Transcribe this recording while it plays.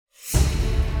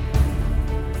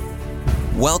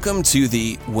Welcome to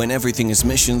the When Everything is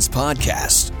Missions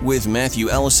podcast with Matthew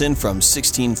Ellison from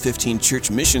 1615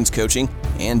 Church Missions Coaching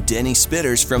and Denny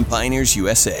Spitters from Pioneers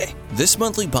USA. This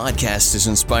monthly podcast is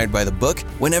inspired by the book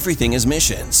When Everything is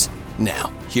Missions.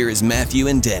 Now, here is Matthew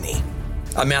and Denny.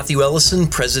 I'm Matthew Ellison,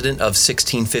 president of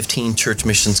 1615 Church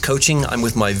Missions Coaching. I'm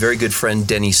with my very good friend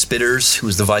Denny Spitters, who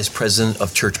is the vice president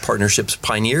of Church Partnerships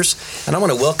Pioneers. And I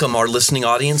want to welcome our listening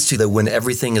audience to the When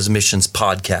Everything is Missions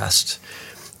podcast.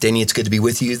 Denny, it's good to be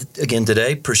with you again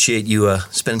today. Appreciate you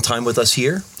spending time with us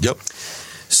here. Yep.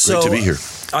 So, great to be here.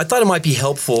 I thought it might be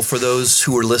helpful for those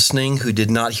who are listening who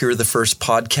did not hear the first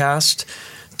podcast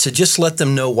to just let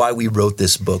them know why we wrote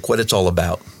this book, what it's all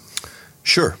about.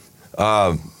 Sure.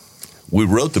 We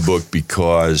wrote the book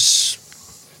because,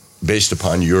 based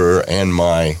upon your and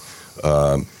my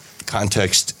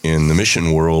context in the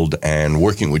mission world and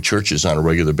working with churches on a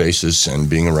regular basis and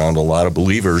being around a lot of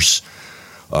believers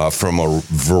from a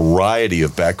variety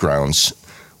of backgrounds,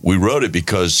 we wrote it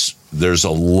because there's a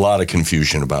lot of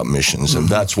confusion about missions, and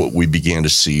that's what we began to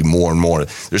see more and more.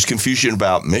 There's confusion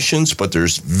about missions, but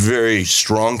there's very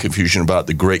strong confusion about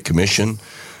the Great Commission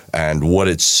and what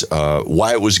it's,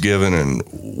 why it was given, and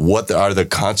what are the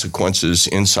consequences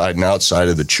inside and outside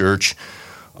of the church.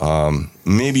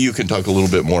 Maybe you can talk a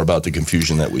little bit more about the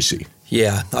confusion that we see.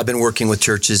 Yeah, I've been working with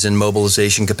churches in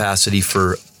mobilization capacity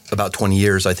for about 20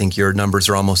 years. I think your numbers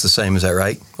are almost the same. Is that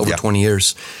right? Over 20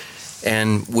 years.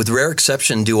 And with rare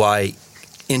exception, do I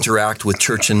interact with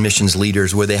church and missions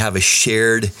leaders where they have a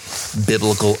shared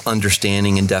biblical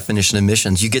understanding and definition of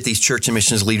missions. You get these church and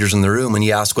missions leaders in the room and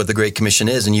you ask what the Great Commission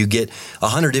is, and you get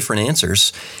 100 different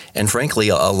answers. And frankly,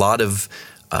 a lot of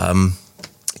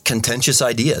contentious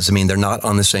ideas. I mean, they're not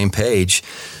on the same page.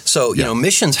 So, you know,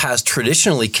 missions has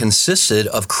traditionally consisted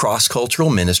of cross-cultural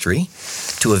ministry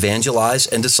to evangelize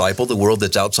and disciple the world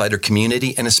that's outside our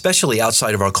community and especially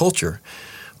outside of our culture.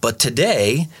 But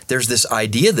today, there's this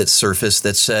idea that's surfaced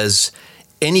that says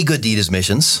any good deed is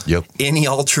missions. Yep. Any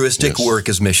altruistic work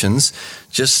is missions.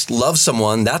 Just love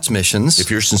someone, that's missions.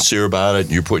 If you're sincere about it,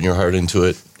 you're putting your heart into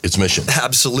it, it's mission.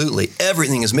 Absolutely.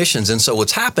 Everything is missions. And so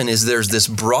what's happened is there's this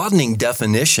broadening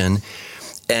definition,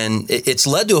 and it's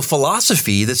led to a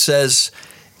philosophy that says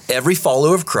every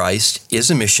follower of Christ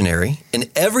is a missionary, and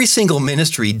every single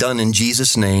ministry done in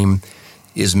Jesus' name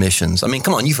is missions. I mean,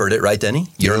 come on, you've heard it, right, Denny?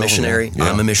 You're a missionary. Yeah.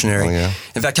 I'm a missionary. Oh, yeah.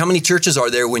 In fact, how many churches are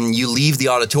there when you leave the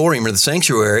auditorium or the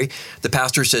sanctuary, the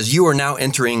pastor says, you are now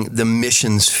entering the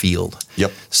missions field.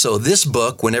 Yep. So this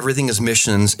book, When Everything is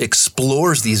Missions,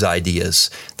 explores these ideas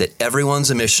that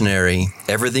everyone's a missionary,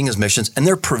 everything is missions, and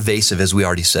they're pervasive, as we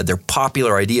already said. They're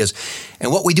popular ideas.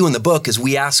 And what we do in the book is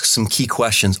we ask some key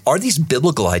questions. Are these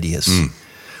biblical ideas?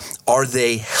 Are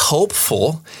they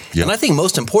helpful? Yep. And I think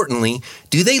most importantly,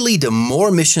 do they lead to more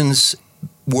missions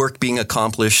work being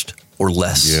accomplished or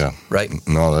less? Yeah. Right?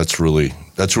 No, that's really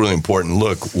important.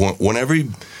 Look, when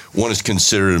everyone is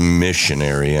considered a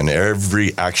missionary and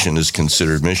every action is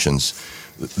considered missions,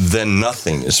 then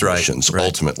nothing is missions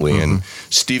ultimately. And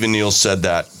Stephen Neal said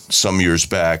that some years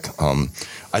back.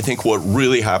 I think what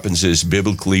really happens is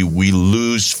biblically we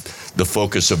lose the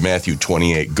focus of Matthew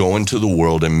 28, go into the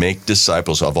world and make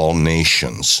disciples of all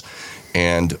nations.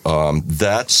 And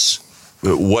that's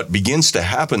what begins to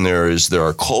happen there is there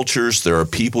are cultures, there are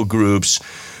people groups,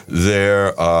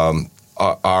 there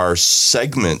are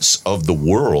segments of the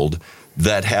world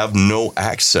that have no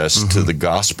access to the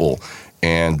gospel.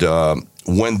 And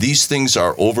when these things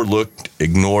are overlooked,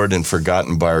 ignored, and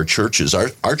forgotten by our churches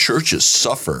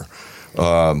suffer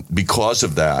because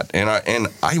of that. And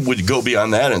I would go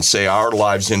beyond that and say our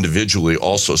lives individually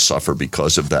also suffer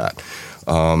because of that.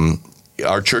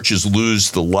 Our churches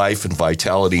lose the life and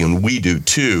vitality, and we do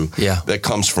too, that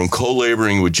comes from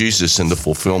co-laboring with Jesus in the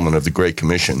fulfillment of the Great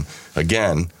Commission.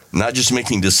 Again, not just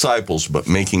making disciples, but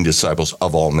making disciples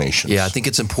of all nations. Yeah, I think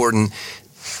it's important.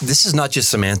 This is not just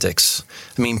semantics.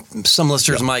 I mean, some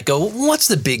listeners might go, what's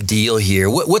the big deal here?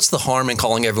 What's the harm in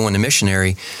calling everyone a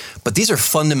missionary? But these are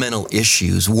fundamental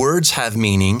issues. Words have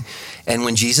meaning. And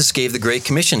when Jesus gave the Great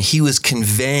Commission, he was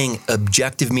conveying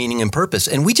objective meaning and purpose.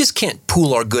 And we just can't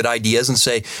pool our good ideas and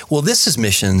say, well, this is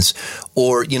missions,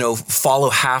 or,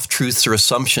 follow half-truths or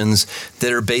assumptions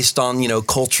that are based on,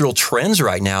 cultural trends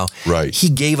right now. Right. He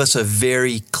gave us a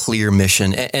very clear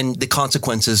mission, and the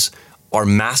consequences are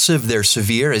massive, they're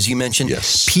severe. As you mentioned,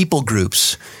 Yes. people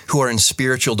groups who are in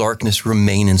spiritual darkness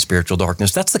remain in spiritual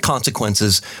darkness. That's the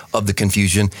consequences of the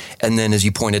confusion. And then, as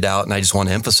you pointed out, and I just want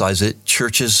to emphasize it,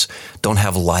 churches don't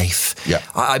have life. Yeah.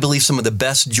 I believe some of the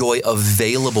best joy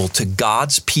available to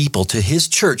God's people, to his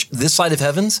church, this side of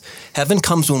heaven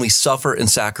comes when we suffer and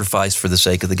sacrifice for the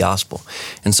sake of the gospel.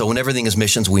 And so when everything is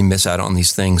missions, we miss out on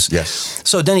these things. Yes.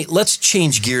 So Denny, let's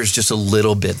change gears just a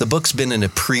little bit. The book's been in a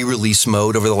pre-release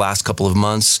mode over the last couple of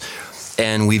months,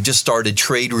 and we've just started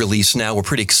trade release now. We're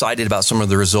pretty excited about some of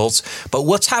the results. But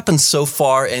what's happened so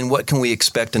far, and what can we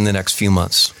expect in the next few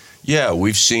months? Yeah,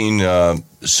 we've seen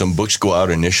some books go out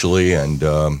initially, and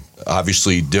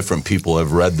obviously different people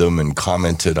have read them and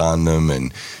commented on them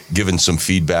and given some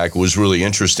feedback. It was really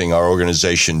interesting. Our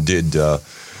organization did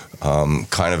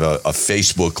kind of a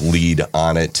Facebook lead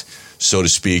on it, so to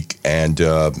speak, and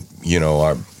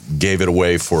gave it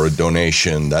away for a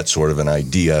donation, that sort of an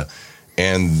idea.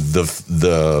 And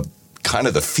the kind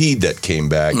of the feed that came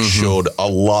back showed a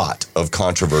lot of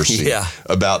controversy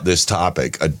about this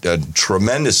topic, a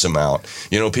tremendous amount.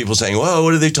 People saying, well,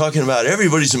 what are they talking about?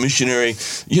 Everybody's a missionary.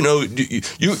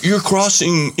 You're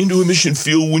crossing into a mission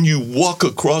field when you walk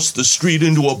across the street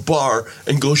into a bar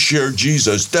and go share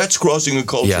Jesus. That's crossing a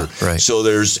culture. Yeah, right. So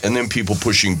and then people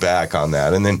pushing back on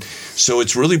that. And then, so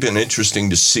it's really been interesting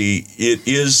to see. It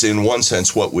is, in one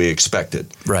sense, what we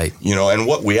expected. Right. And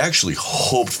what we actually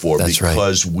hoped for. That's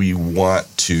because we want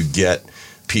to get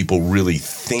people really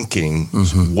thinking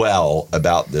well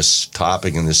about this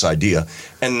topic and this idea,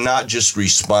 and not just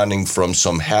responding from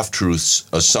some half-truths,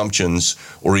 assumptions,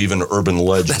 or even urban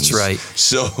legends. That's right.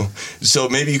 So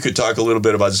maybe you could talk a little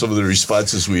bit about some of the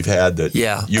responses we've had that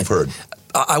you've heard.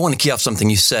 I want to key off something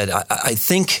you said. I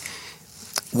think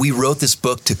we wrote this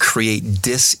book to create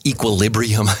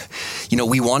disequilibrium.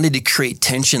 We wanted to create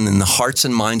tension in the hearts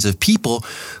and minds of people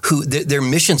who their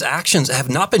missions actions have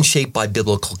not been shaped by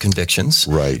biblical convictions.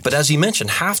 Right. But as you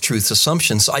mentioned, half-truths,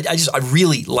 assumptions. So I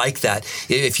really like that.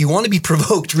 If you want to be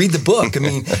provoked, read the book. I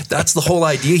mean, that's the whole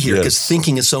idea here, because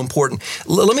thinking is so important.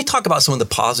 Let me talk about some of the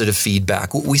positive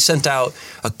feedback. We sent out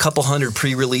a couple hundred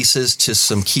pre-releases to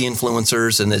some key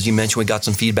influencers, and as you mentioned, we got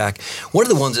some feedback. One of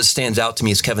the ones that stands out to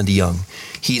me is Kevin DeYoung.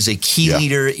 He's a key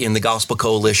leader in the Gospel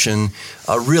Coalition,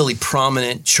 a really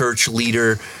prominent church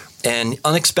leader. And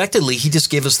unexpectedly, he just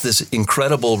gave us this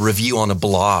incredible review on a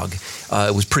blog.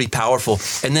 It was pretty powerful.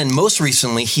 And then most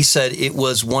recently, he said it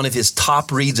was one of his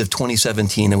top reads of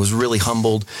 2017. I was really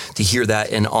humbled to hear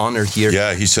that and honored here.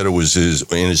 Yeah, he said it was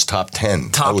in his top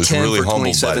 10. Top I was 10 really for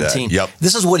humbled 2017. by that. Yep.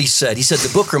 This is what he said. He said,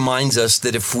 the book reminds us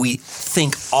that if we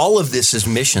think all of this is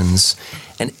missions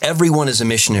and everyone is a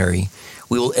missionary,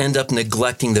 we will end up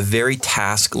neglecting the very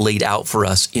task laid out for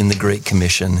us in the Great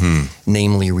Commission,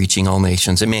 namely reaching all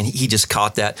nations. And man, he just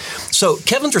caught that. So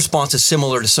Kevin's response is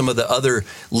similar to some of the other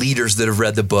leaders that have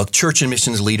read the book, church and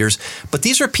missions leaders. But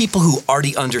these are people who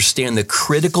already understand the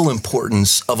critical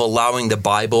importance of allowing the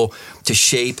Bible to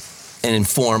shape and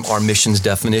inform our missions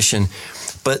definition.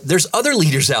 But there's other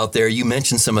leaders out there, you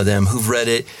mentioned some of them, who've read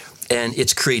it, and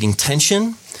it's creating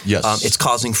tension. Yes. It's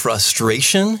causing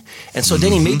frustration. And so,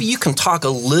 Denny, maybe you can talk a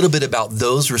little bit about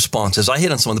those responses. I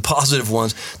hit on some of the positive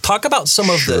ones. Talk about some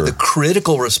of the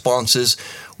critical responses,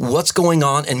 what's going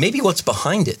on, and maybe what's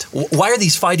behind it. Why are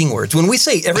these fighting words? When we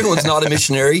say everyone's not a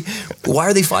missionary, why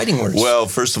are they fighting words? Well,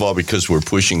 first of all, because we're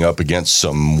pushing up against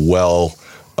some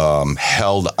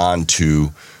held onto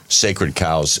sacred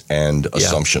cows and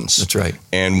assumptions. That's right.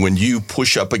 And when you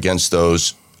push up against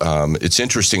those, it's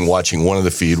interesting watching one of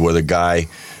the feed where the guy,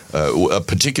 a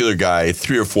particular guy,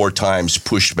 3 or 4 times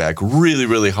pushed back really,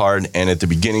 really hard, and at the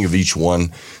beginning of each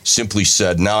one simply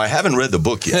said, "Now I haven't read the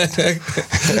book yet,"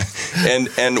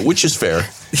 and which is fair,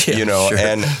 Sure.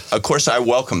 And of course I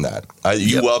welcome that.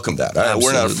 You welcome that.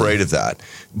 We're not afraid of that.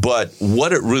 But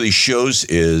what it really shows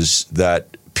is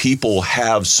that people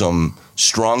have some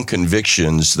strong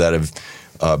convictions that have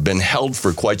been held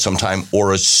for quite some time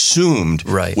or assumed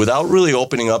without really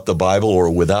opening up the Bible or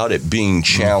without it being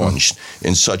challenged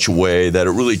in such a way that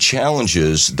it really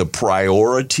challenges the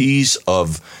priorities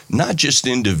of not just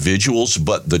individuals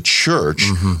but the church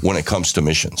when it comes to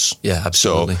missions. Yeah,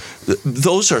 absolutely. So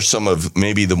those are some of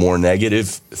maybe the more negative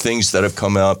things that have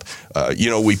come up.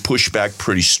 We push back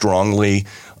pretty strongly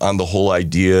on the whole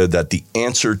idea that the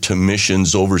answer to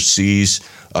missions overseas,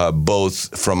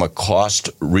 both from a cost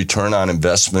return on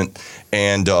investment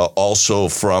and also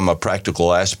from a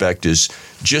practical aspect, is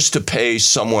just to pay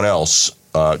someone else,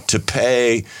 to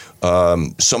pay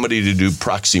somebody to do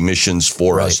proxy missions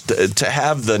for us, to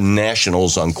have the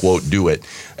nationals, unquote, do it,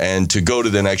 and to go to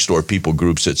the next door people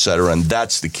groups, et cetera. And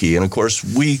that's the key. And of course,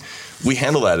 we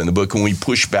handle that in the book, and we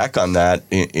push back on that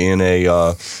in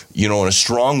a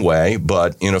strong way,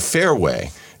 but in a fair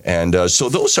way. And so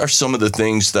those are some of the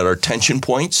things that are tension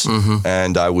points.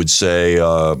 And I would say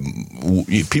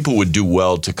people would do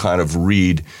well to kind of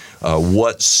read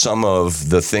what some of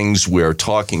the things we're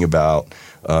talking about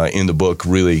in the book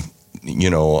really,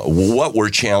 what we're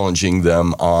challenging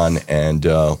them on and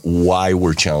why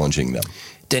we're challenging them.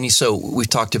 Denny, so we've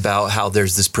talked about how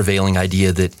there's this prevailing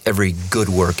idea that every good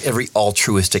work, every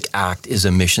altruistic act is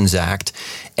a missions act,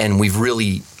 and we've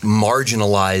really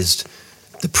marginalized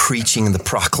the preaching and the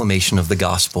proclamation of the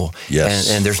gospel. Yes.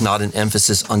 And there's not an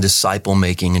emphasis on disciple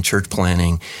making and church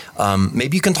planning.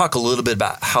 Maybe you can talk a little bit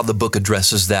about how the book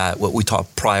addresses that, what we call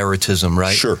prioritism,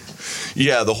 right? Sure.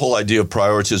 Yeah, the whole idea of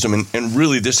prioritism. And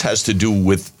really this has to do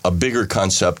with a bigger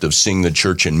concept of seeing the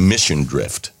church in mission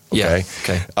drift. Okay.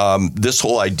 Yeah. Okay. This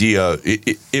whole idea,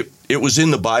 it was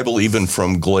in the Bible even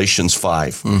from Galatians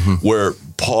 5, where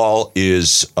Paul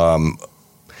is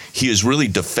he is really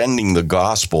defending the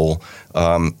gospel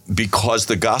because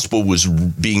the gospel was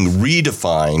being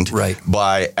redefined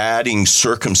by adding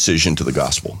circumcision to the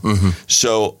gospel.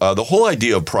 So the whole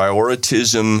idea of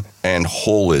prioritism and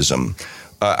holism.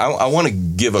 I want to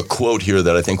give a quote here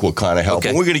that I think will kind of help.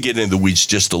 And we're going to get into the weeds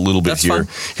just a little bit here.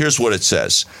 Fine. Here's what it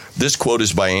says. This quote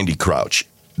is by Andy Crouch.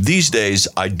 These days,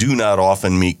 I do not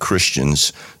often meet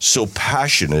Christians so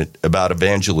passionate about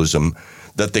evangelism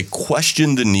that they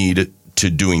question the need to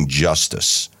doing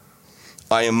justice.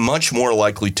 I am much more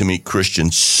likely to meet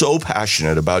Christians so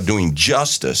passionate about doing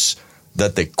justice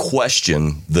that they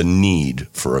question the need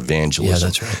for evangelism. Yeah,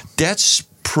 that's right. That's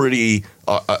pretty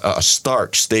a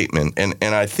stark statement. And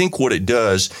I think what it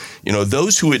does,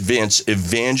 those who advance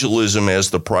evangelism as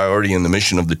the priority in the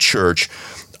mission of the church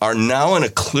are now in a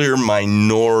clear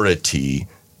minority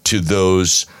to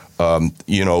those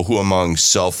who among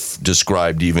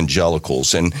self-described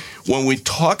evangelicals. And when we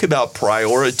talk about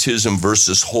prioritism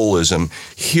versus holism,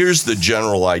 here's the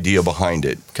general idea behind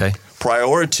it. Okay.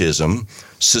 Prioritism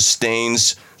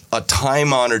sustains a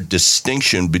time-honored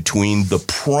distinction between the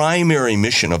primary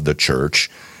mission of the church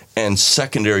and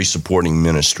secondary supporting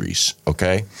ministries,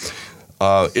 okay?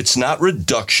 It's not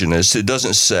reductionist. It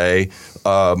doesn't say,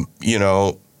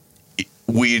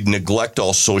 we neglect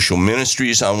all social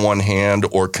ministries on one hand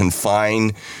or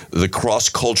confine the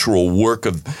cross-cultural work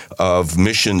of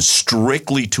missions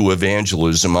strictly to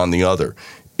evangelism on the other.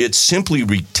 It simply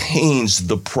retains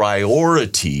the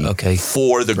priority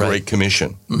for the Great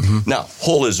Commission. Now,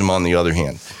 holism, on the other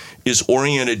hand, is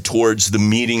oriented towards the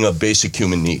meeting of basic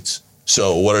human needs.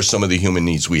 So what are some of the human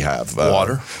needs we have?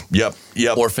 Water. Yep.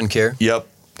 Orphan care. Yep.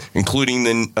 Including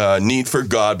the need for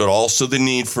God, but also the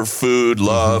need for food,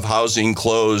 love, housing,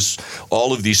 clothes,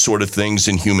 all of these sort of things,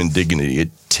 and human dignity.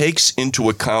 It takes into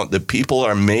account that people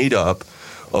are made up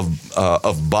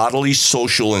of bodily,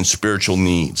 social, and spiritual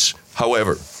needs.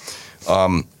 However,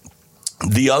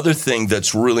 the other thing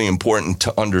that's really important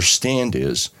to understand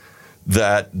is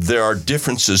that there are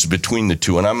differences between the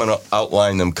two, and I'm going to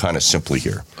outline them kind of simply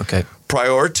here. Okay.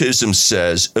 Prioritism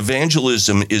says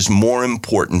evangelism is more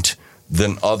important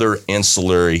than other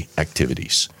ancillary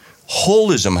activities.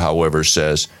 Holism, however,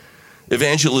 says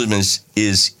evangelism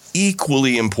is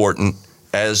equally important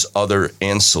as other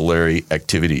ancillary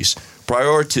activities.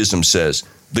 Prioritism says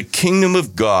the kingdom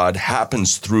of God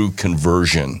happens through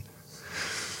conversion.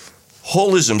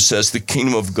 Holism says the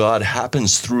kingdom of God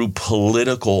happens through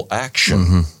political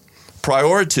action.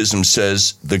 Prioritism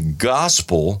says the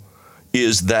gospel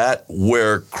is that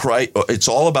where Christ, it's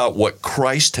all about what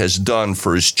Christ has done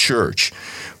for his church.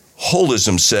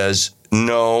 Holism says,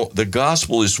 no, the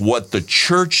gospel is what the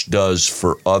church does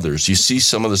for others. You see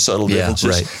some of the subtle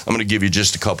differences? Right. I'm going to give you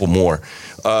just a couple more.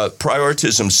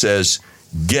 Prioritism says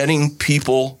getting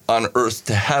people on earth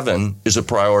to heaven is a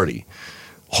priority.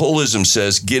 Holism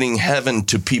says getting heaven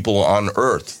to people on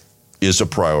earth is a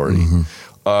priority.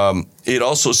 It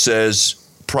also says,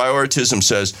 prioritism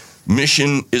says,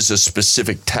 mission is a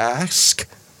specific task.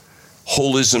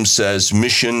 Holism says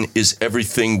mission is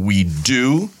everything we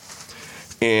do.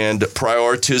 And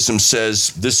prioritism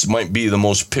says, this might be the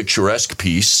most picturesque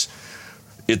piece.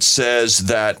 It says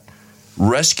that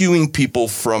rescuing people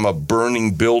from a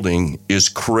burning building is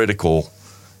critical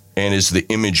and is the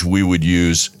image we would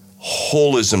use.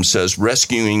 Holism says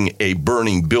rescuing a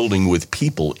burning building with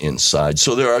people inside.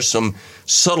 So there are some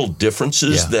subtle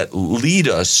differences that lead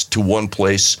us to one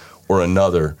place or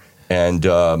another, and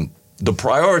the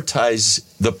prioritizing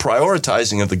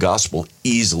of the gospel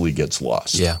easily gets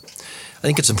lost. Yeah. I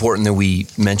think it's important that we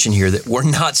mention here that we're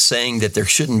not saying that there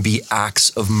shouldn't be acts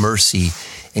of mercy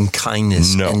and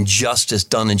kindness and justice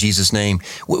done in Jesus' name.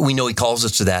 We know he calls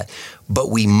us to that, but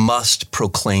we must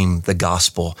proclaim the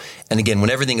gospel. And again,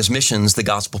 when everything is missions, the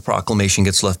gospel proclamation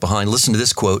gets left behind. Listen to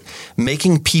this quote: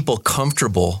 making people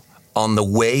comfortable on the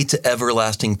way to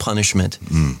everlasting punishment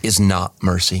is not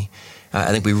mercy.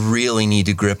 I think we really need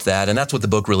to grip that, and that's what the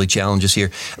book really challenges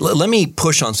here. Let me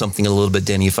push on something a little bit,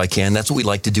 Denny, if I can. That's what we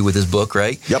like to do with this book,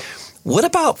 right? Yep. What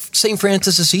about St.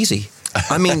 Francis Assisi?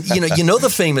 I mean, you know the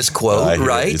famous quote,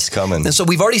 right? It's coming. And so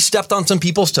we've already stepped on some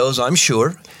people's toes, I'm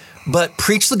sure. But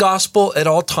preach the gospel at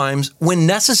all times. When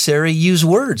necessary, use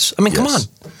words. I mean, come on.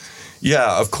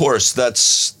 Yeah, of course.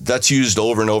 That's used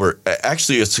over and over.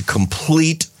 Actually, it's a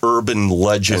complete urban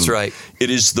legend. That's right. It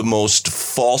is the most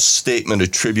false statement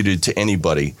attributed to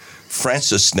anybody.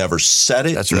 Francis never said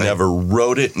it, That's right. never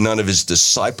wrote it. None of his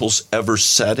disciples ever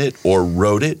said it or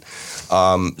wrote it.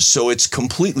 So it's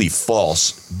completely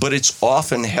false, but it's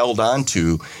often held on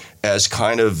to as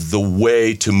kind of the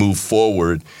way to move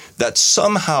forward, that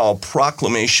somehow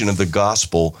proclamation of the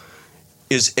gospel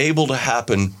is able to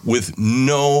happen with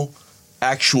no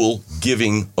actual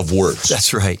giving of words.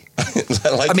 That's right.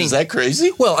 Is that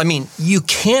crazy? Well, I mean, you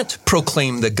can't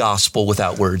proclaim the gospel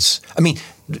without words. I mean,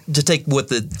 to take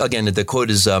the quote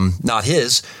is not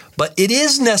his, but it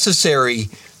is necessary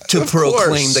to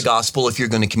proclaim the gospel if you're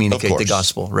going to communicate the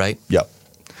gospel, right?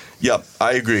 Yep,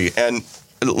 I agree. And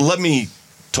let me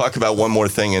talk about one more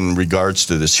thing in regards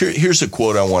to this. Here's a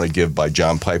quote I want to give by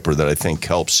John Piper that I think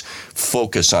helps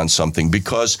focus on something,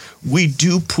 because we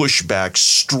do push back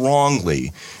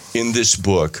strongly in this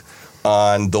book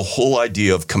on the whole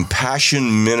idea of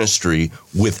compassion ministry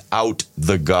without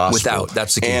the gospel.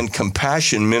 That's the key. And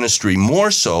compassion ministry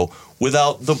more so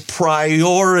without the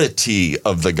priority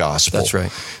of the gospel. That's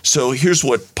right. So here's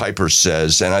what Piper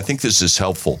says, and I think this is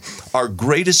helpful. Our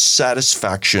greatest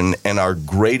satisfaction and our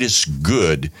greatest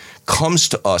good comes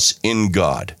to us in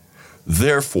God.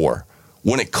 Therefore,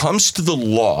 when it comes to the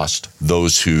lost,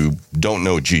 those who don't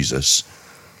know Jesus,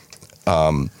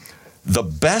 the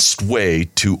best way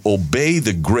to obey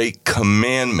the great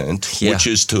commandment, which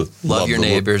is to love your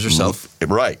neighbor as yourself.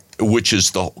 Right, which is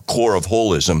the core of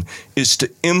holism, is to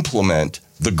implement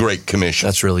the Great Commission.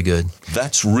 That's really good.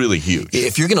 That's really huge.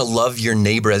 If you're going to love your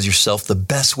neighbor as yourself, the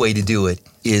best way to do it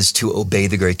is to obey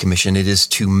the Great Commission. It is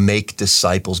to make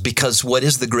disciples, because what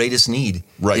is the greatest need?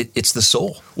 Right. It's the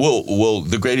soul. Well,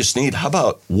 the greatest need, how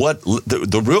about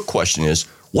the real question is,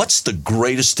 what's the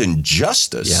greatest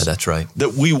injustice? Yeah, that's right.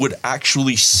 That we would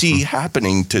actually see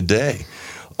happening today?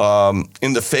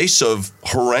 In the face of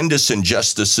horrendous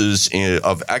injustices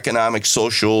of economic,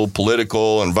 social,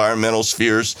 political, environmental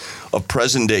spheres of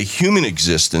present-day human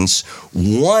existence,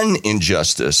 one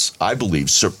injustice, I believe,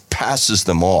 surpasses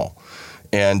them all.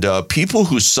 And people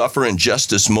who suffer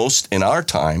injustice most in our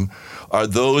time are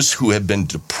those who have been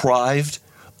deprived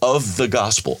of the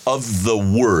gospel, of the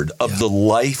word, of the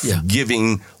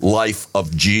life-giving life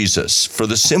of Jesus, for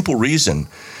the simple reason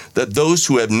that those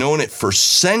who have known it for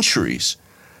centuries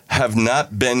have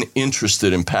not been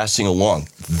interested in passing along.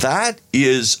 That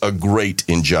is a great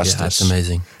injustice. Yeah, that's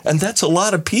amazing. And that's a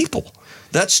lot of people.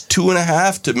 That's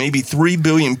 2.5 to maybe 3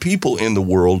 billion people in the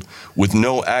world with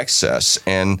no access.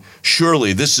 And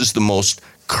surely this is the most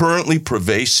currently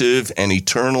pervasive and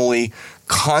eternally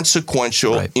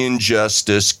consequential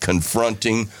injustice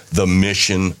confronting the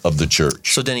mission of the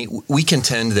church. So, Denny, we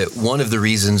contend that one of the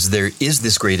reasons there is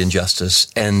this great injustice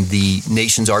and the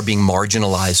nations are being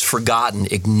marginalized, forgotten,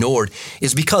 ignored,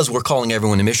 is because we're calling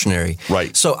everyone a missionary.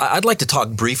 Right. So I'd like to talk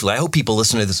briefly. I hope people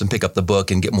listen to this and pick up the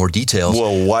book and get more details.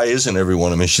 Well, why isn't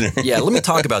everyone a missionary? Yeah, let me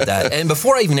talk about that. And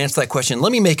before I even answer that question,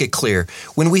 let me make it clear.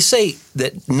 When we say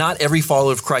that not every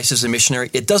follower of Christ is a missionary,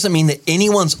 it doesn't mean that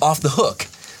anyone's off the hook.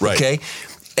 Right. Okay?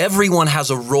 Everyone has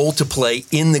a role to play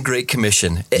in the Great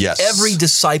Commission. Yes. Every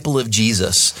disciple of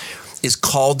Jesus is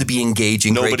called to be engaged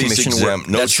in Great Commission exempt.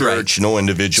 work. No That's church, right. no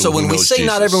individual. So when we say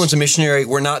Jesus. not everyone's a missionary,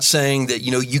 we're not saying that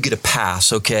you get a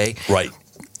pass, okay? Right.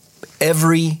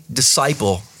 Every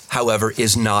disciple, however,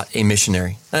 is not a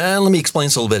missionary. Let me explain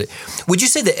this a little bit. Would you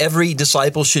say that every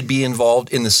disciple should be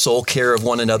involved in the soul care of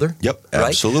one another? Yep, right?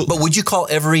 absolutely. But would you call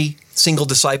every single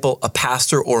disciple a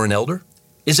pastor or an elder?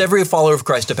 Is every follower of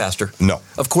Christ a pastor? No.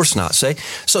 Of course not.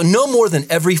 So no more than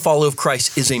every follower of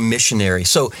Christ is a missionary.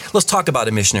 So let's talk about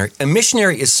a missionary. A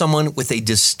missionary is someone with a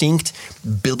distinct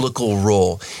biblical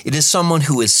role. It is someone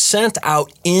who is sent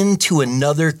out into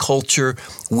another culture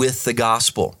with the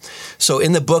gospel. So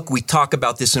in the book, we talk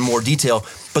about this in more detail,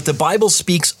 but the Bible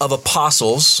speaks of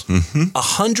apostles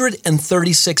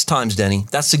 136 times, Denny.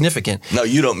 That's significant. Now,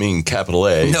 you don't mean capital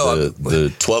A, No,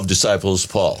 the 12 disciples,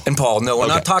 Paul. And Paul, no, we're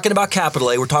not talking about capital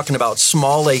A. We're talking about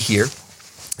small a here.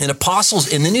 And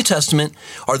apostles in the New Testament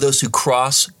are those who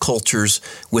cross cultures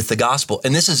with the gospel.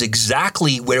 And this is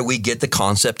exactly where we get the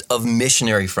concept of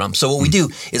missionary from. So what we do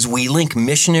is we link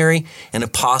missionary and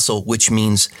apostle, which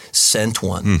means sent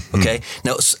one. Okay?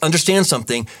 Now, understand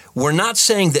something. We're not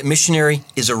saying that missionary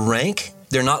is a rank.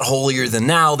 They're not holier than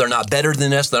thou. They're not better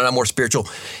than us. They're not more spiritual.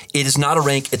 It is not a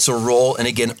rank. It's a role. And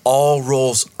again, all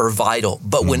roles are vital.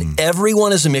 But when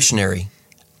everyone is a missionary,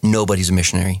 nobody's a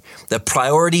missionary. The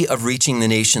priority of reaching the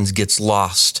nations gets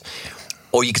lost.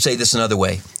 Or you could say this another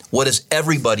way. What is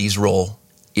everybody's role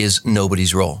is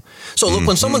nobody's role. So look,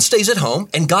 when someone stays at home,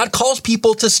 and God calls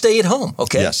people to stay at home,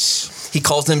 okay? Yes. He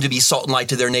calls them to be salt and light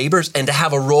to their neighbors and to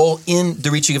have a role in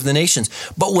the reaching of the nations.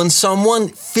 But when someone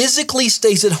physically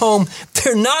stays at home,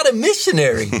 they're not a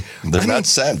missionary. They're not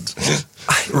sent.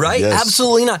 Right? Yes.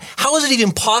 Absolutely not. How is it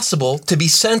even possible to be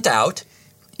sent out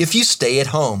if you stay at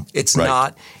home? It's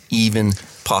not even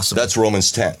possible. That's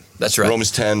Romans 10. That's right.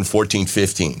 Romans 10, 14,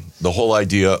 15. The whole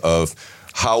idea of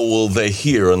how will they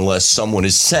hear unless someone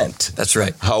is sent? That's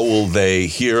right. How will they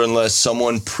hear unless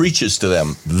someone preaches to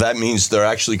them? That means they're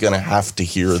actually going to have to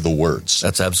hear the words.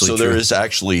 That's absolutely true. So there is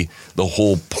actually the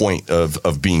whole point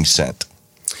of being sent.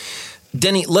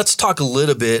 Denny, let's talk a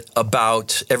little bit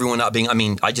about everyone not being,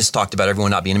 I just talked about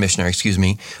everyone not being a missionary, excuse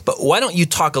me, but why don't you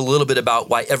talk a little bit about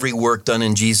why every work done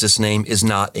in Jesus' name is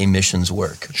not a missions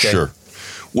work? Okay? Sure.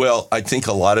 Well, I think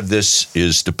a lot of this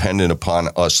is dependent upon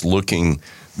us looking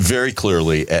very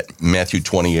clearly at Matthew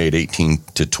 28, 18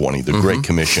 to 20, the Great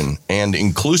Commission, and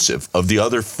inclusive of the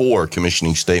other 4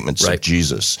 commissioning statements of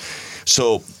Jesus.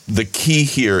 So the key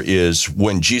here is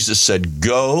when Jesus said,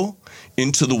 go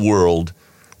into the world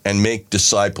and make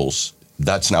disciples,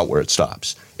 that's not where it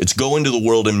stops. It's go into the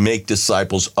world and make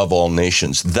disciples of all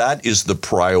nations. That is the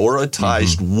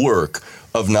prioritized work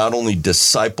of not only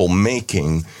disciple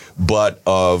making, but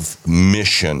of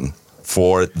mission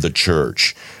for the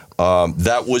church.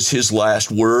 That was his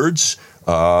last words,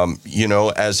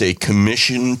 as a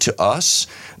commission to us.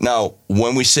 Now,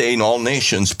 when we say in all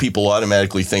nations, people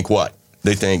automatically think what?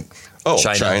 They think,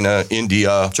 China,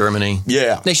 India, Germany.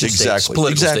 Yeah, nation states,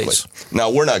 political states. Now,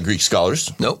 we're not Greek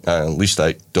scholars. Nope. At least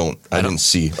I didn't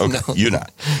see. Okay, No. You're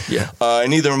not. Yeah.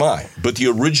 Neither am I. But the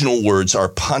original words are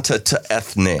panta to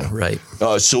ethne. Right.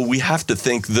 So we have to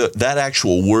think that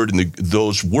actual word,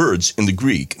 those words in the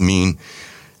Greek mean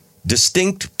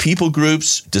distinct people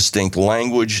groups, distinct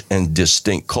language, and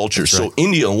distinct culture. That's right. So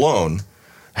India alone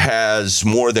has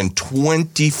more than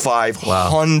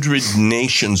 2,500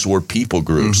 nations or people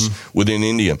groups within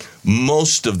India.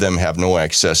 Most of them have no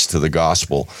access to the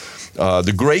gospel.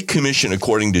 The Great Commission,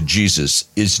 according to Jesus,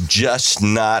 is just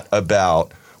not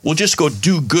about, well, just go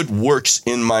do good works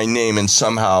in my name and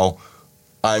somehow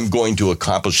I'm going to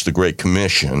accomplish the Great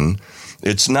Commission.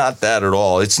 It's not that at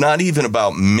all. It's not even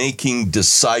about making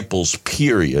disciples,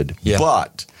 period. Yeah.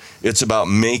 But it's about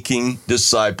making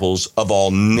disciples of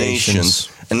all nations.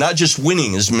 And not just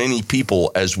winning as many people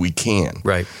as we can.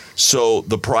 Right. So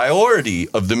the priority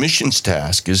of the missions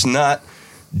task is not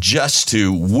just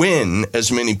to win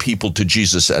as many people to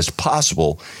Jesus as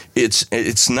possible.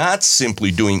 It's not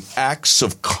simply doing acts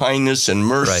of kindness and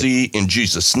mercy in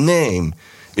Jesus' name.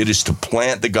 It is to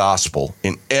plant the gospel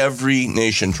in every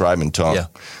nation, tribe, and tongue. Yeah.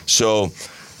 So,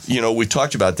 we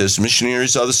talked about this.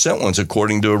 Missionaries are the sent ones,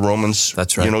 according to Romans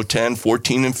 10,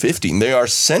 14, and 15. They are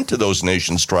sent to those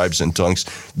nations, tribes, and tongues.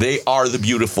 They are the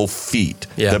beautiful feet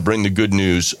that bring the good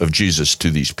news of Jesus to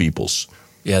these peoples.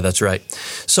 Yeah, that's right.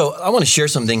 So I want to share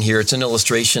something here. It's an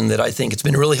illustration that I think it's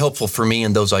been really helpful for me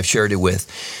and those I've shared it with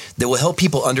that will help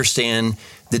people understand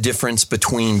the difference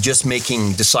between just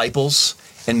making disciples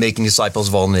and making disciples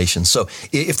of all nations. So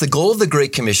if the goal of the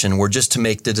Great Commission were just to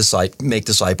make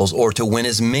disciples or to win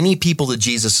as many people to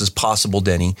Jesus as possible,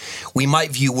 Denny, we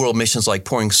might view world missions like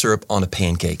pouring syrup on a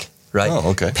pancake. Right? Oh,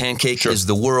 okay. Pancake is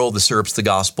the world, the syrup's the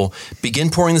gospel. Begin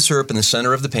pouring the syrup in the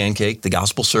center of the pancake, the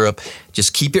gospel syrup.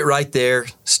 Just keep it right there,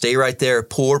 stay right there,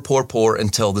 pour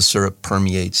until the syrup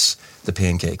permeates the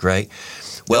pancake, right?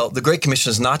 Well, the Great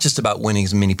Commission is not just about winning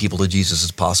as many people to Jesus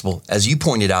as possible. As you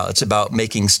pointed out, it's about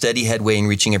making steady headway in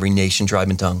reaching every nation, tribe,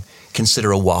 and tongue.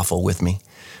 Consider a waffle with me,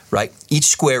 right? Each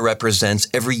square represents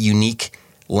every unique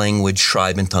language,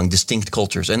 tribe, and tongue, distinct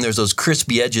cultures. And there's those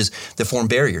crispy edges that form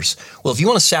barriers. Well, if you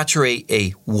want to saturate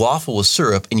a waffle with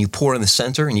syrup and you pour in the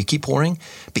center and you keep pouring,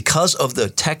 because of the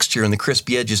texture and the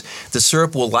crispy edges, the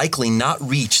syrup will likely not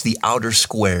reach the outer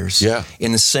squares. Yeah.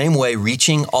 In the same way,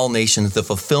 reaching all nations, the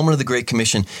fulfillment of the Great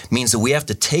Commission means that we have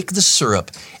to take the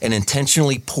syrup and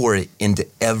intentionally pour it into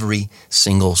every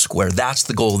single square. That's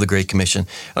the goal of the Great Commission.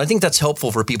 And I think that's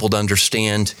helpful for people to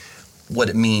understand what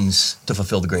it means to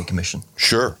fulfill the Great Commission.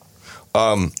 Sure.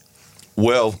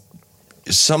 Well,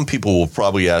 some people will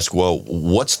probably ask, well,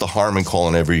 what's the harm in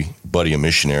calling everybody a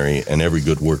missionary and every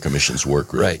good work a missions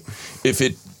work? Right. If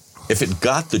it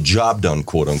got the job done,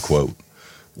 quote unquote,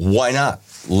 why not?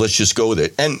 Let's just go with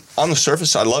it. And on the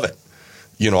surface, I love it.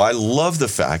 I love the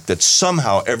fact that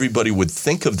somehow everybody would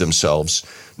think of themselves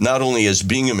not only as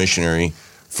being a missionary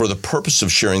for the purpose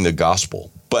of sharing the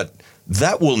gospel, but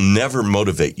that will never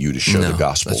motivate you to share the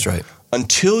gospel. That's right.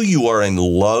 Until you are in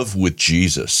love with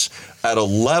Jesus at a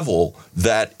level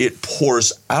that it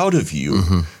pours out of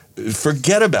you,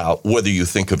 forget about whether you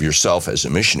think of yourself as a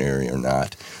missionary or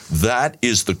not. That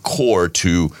is the core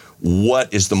to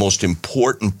what is the most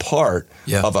important part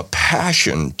of a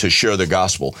passion to share the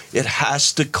gospel. It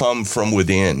has to come from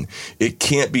within. It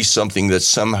can't be something that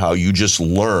somehow you just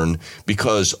learn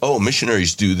because,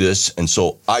 missionaries do this, and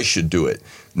so I should do it.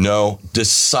 No,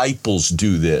 disciples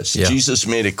do this. Yeah. Jesus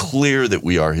made it clear that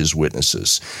we are his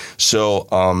witnesses. So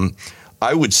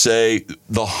I would say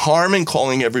the harm in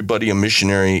calling everybody a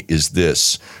missionary is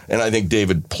this, and I think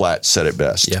David Platt said it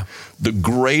best. Yeah. The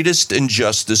greatest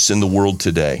injustice in the world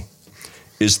today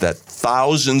is that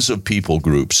thousands of people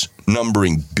groups,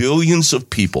 numbering billions of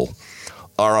people,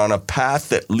 are on a path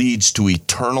that leads to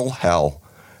eternal hell,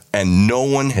 and no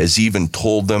one has even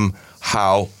told them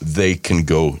how they can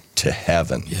go to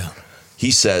heaven. Yeah.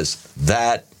 He says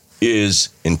that is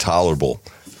intolerable.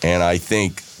 And I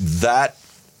think that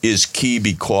is key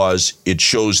because it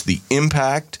shows the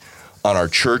impact on our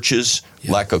churches,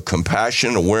 lack of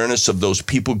compassion, awareness of those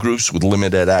people groups with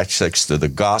limited access to the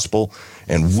gospel,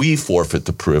 and we forfeit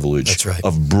the privilege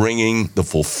of bringing the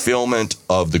fulfillment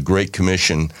of the Great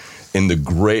Commission in the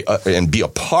great and be a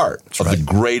part of the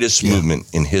greatest movement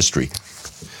in history.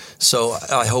 So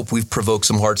I hope we've provoked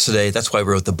some hearts today. That's why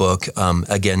we wrote the book.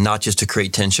 Again, not just to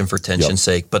create tension for tension's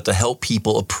sake, but to help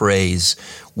people appraise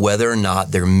whether or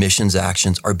not their missions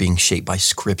actions are being shaped by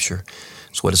Scripture.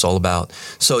 That's what it's all about.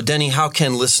 So, Denny, how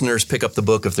can listeners pick up the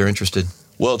book if they're interested?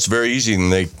 Well, it's very easy, and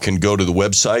they can go to the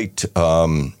website,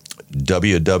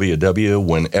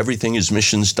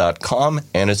 www.wheneverythingismissions.com,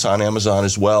 and it's on Amazon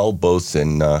as well, both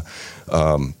in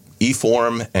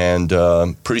e-form and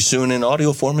pretty soon in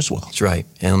audio form as well. That's right.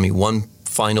 And let me one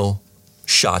final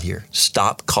shot here.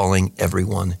 Stop calling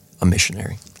everyone a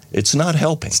missionary. It's not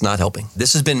helping. It's not helping.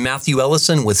 This has been Matthew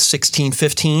Ellison with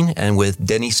 1615 and with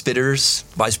Denny Spitters,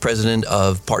 Vice President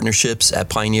of Partnerships at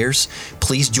Pioneers.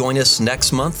 Please join us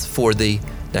next month for the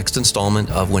next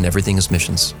installment of When Everything is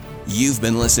Missions. You've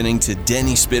been listening to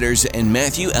Denny Spitters and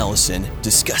Matthew Ellison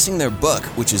discussing their book,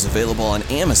 which is available on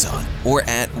Amazon or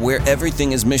at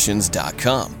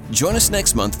whereverythingismissions.com. Join us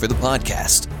next month for the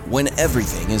podcast, When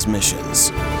Everything is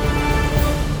Missions.